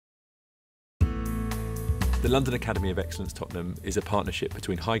The London Academy of Excellence Tottenham is a partnership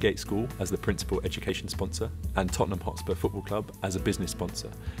between Highgate School as the principal education sponsor and Tottenham Hotspur Football Club as a business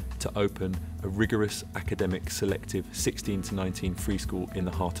sponsor to open a rigorous academic selective 16 to 19 free school in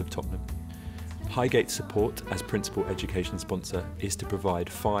the heart of Tottenham. Highgate's support as principal education sponsor is to provide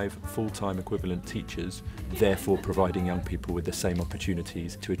 5 full-time equivalent teachers, therefore providing young people with the same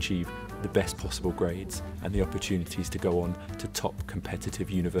opportunities to achieve the best possible grades and the opportunities to go on to top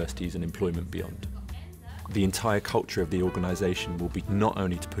competitive universities and employment beyond. The entire culture of the organisation will be not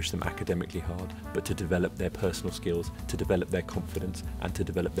only to push them academically hard, but to develop their personal skills, to develop their confidence and to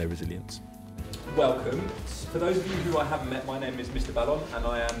develop their resilience. Welcome. For those of you who I haven't met, my name is Mr. Ballon and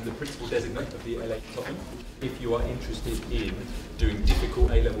I am the Principal Designate of the LAET Tottenham. If you are interested in doing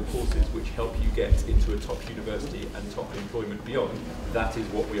difficult A-level courses which help you get into a top university and top employment beyond, that is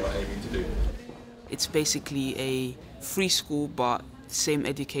what we are aiming to do. It's basically a free school but same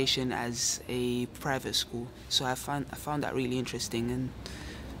education as a private school, so I found that really interesting and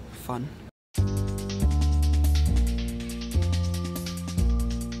fun.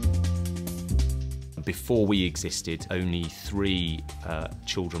 Before we existed, only 3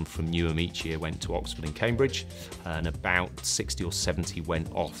 children from Newham each year went to Oxford and Cambridge, and about 60 or 70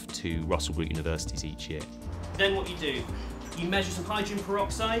 went off to Russell Group universities each year. Then what you do, you measure some hydrogen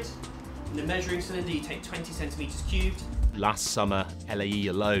peroxide. In the measuring cylinder, you take 20 centimetres cubed. Last summer, LAE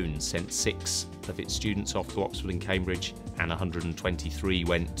alone sent 6 of its students off to Oxford and Cambridge, and 123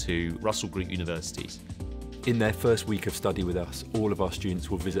 went to Russell Group universities. In their first week of study with us, all of our students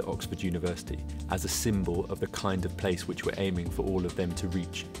will visit Oxford University as a symbol of the kind of place which we're aiming for all of them to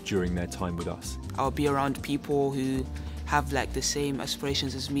reach during their time with us. I'll be around people who have like the same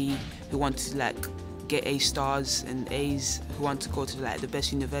aspirations as me, who want to like get A stars and A's, who want to go to like the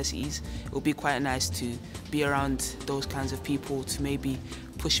best universities. It will be quite nice to be around those kinds of people to maybe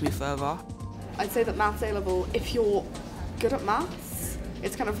push me further. I'd say that maths A-level, if you're good at maths,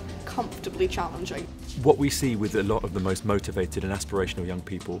 it's kind of comfortably challenging. What we see with a lot of the most motivated and aspirational young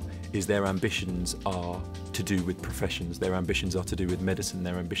people is their ambitions are to do with professions, their ambitions are to do with medicine,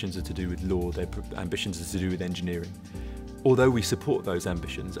 their ambitions are to do with law, their ambitions are to do with engineering. Although we support those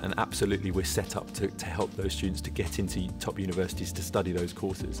ambitions, and absolutely we're set up to help those students to get into top universities to study those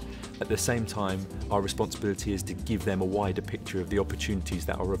courses, at the same time our responsibility is to give them a wider picture of the opportunities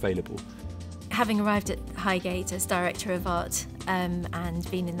that are available. Having arrived at Highgate as Director of Art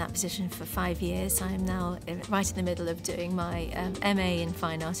and been in that position for 5 years, I am now right in the middle of doing my MA in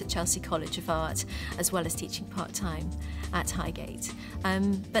Fine Art at Chelsea College of Art, as well as teaching part-time at Highgate.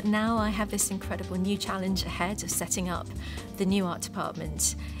 But now I have this incredible new challenge ahead of setting up the new art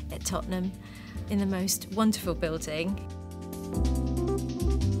department at Tottenham in the most wonderful building.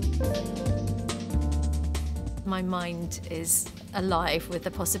 My mind is alive with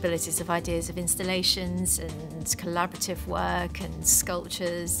the possibilities of ideas of installations and collaborative work and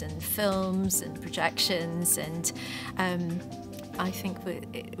sculptures and films and projections, and I think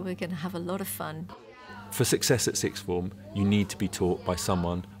we're going to have a lot of fun. For success at sixth form, you need to be taught by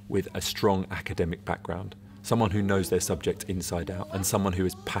someone with a strong academic background, someone who knows their subject inside out and someone who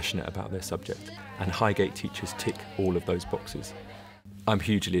is passionate about their subject, and Highgate teachers tick all of those boxes. I'm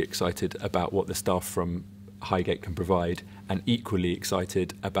hugely excited about what the staff from Highgate can provide, and equally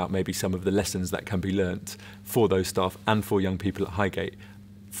excited about maybe some of the lessons that can be learnt for those staff and for young people at Highgate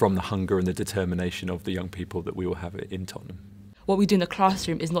from the hunger and the determination of the young people that we will have in Tottenham. What we do in the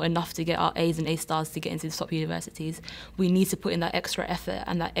classroom is not enough to get our A's and A stars to get into the top universities. We need to put in that extra effort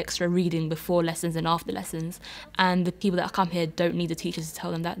and that extra reading before lessons and after lessons, and the people that come here don't need the teachers to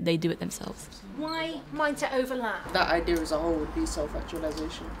tell them that, they do it themselves. Why mindset overlap? That idea as a whole would be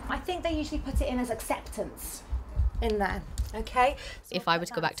self-actualisation. I think they usually put it in as acceptance in there, okay? If I were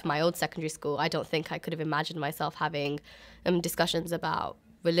to go back to my old secondary school, I don't think I could have imagined myself having discussions about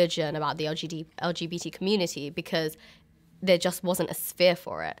religion, about the LGBT community, because there just wasn't a sphere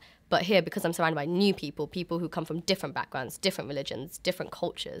for it. But here, because I'm surrounded by new people, people who come from different backgrounds, different religions, different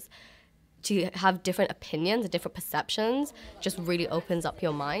cultures, to have different opinions and different perceptions just really opens up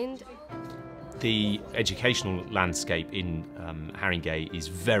your mind. The educational landscape in Haringey is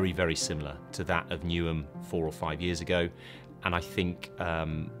very, very similar to that of Newham 4 or 5 years ago, and I think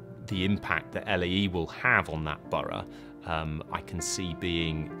the impact that LAE will have on that borough, I can see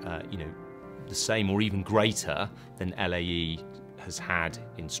being, the same or even greater than LAE has had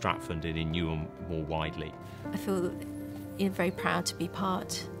in Stratford and in Newham more widely. I feel very proud to be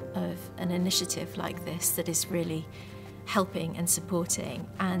part of an initiative like this that is really helping and supporting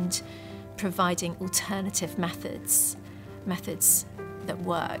and providing alternative methods that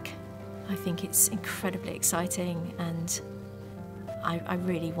work. I think it's incredibly exciting, and I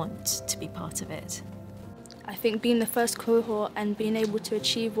really want to be part of it. I think being the first cohort and being able to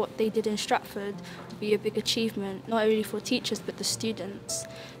achieve what they did in Stratford would be a big achievement, not only for teachers but the students,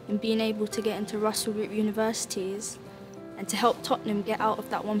 and being able to get into Russell Group universities and to help Tottenham get out of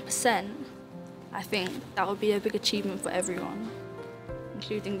that 1%, I think that would be a big achievement for everyone,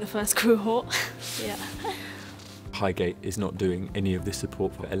 including the first cohort. Yeah. Highgate is not doing any of this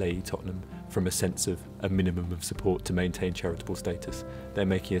support for LAE Tottenham from a sense of a minimum of support to maintain charitable status. They're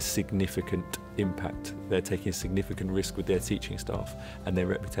making a significant impact. They're taking a significant risk with their teaching staff and their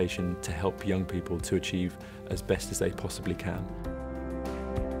reputation to help young people to achieve as best as they possibly can.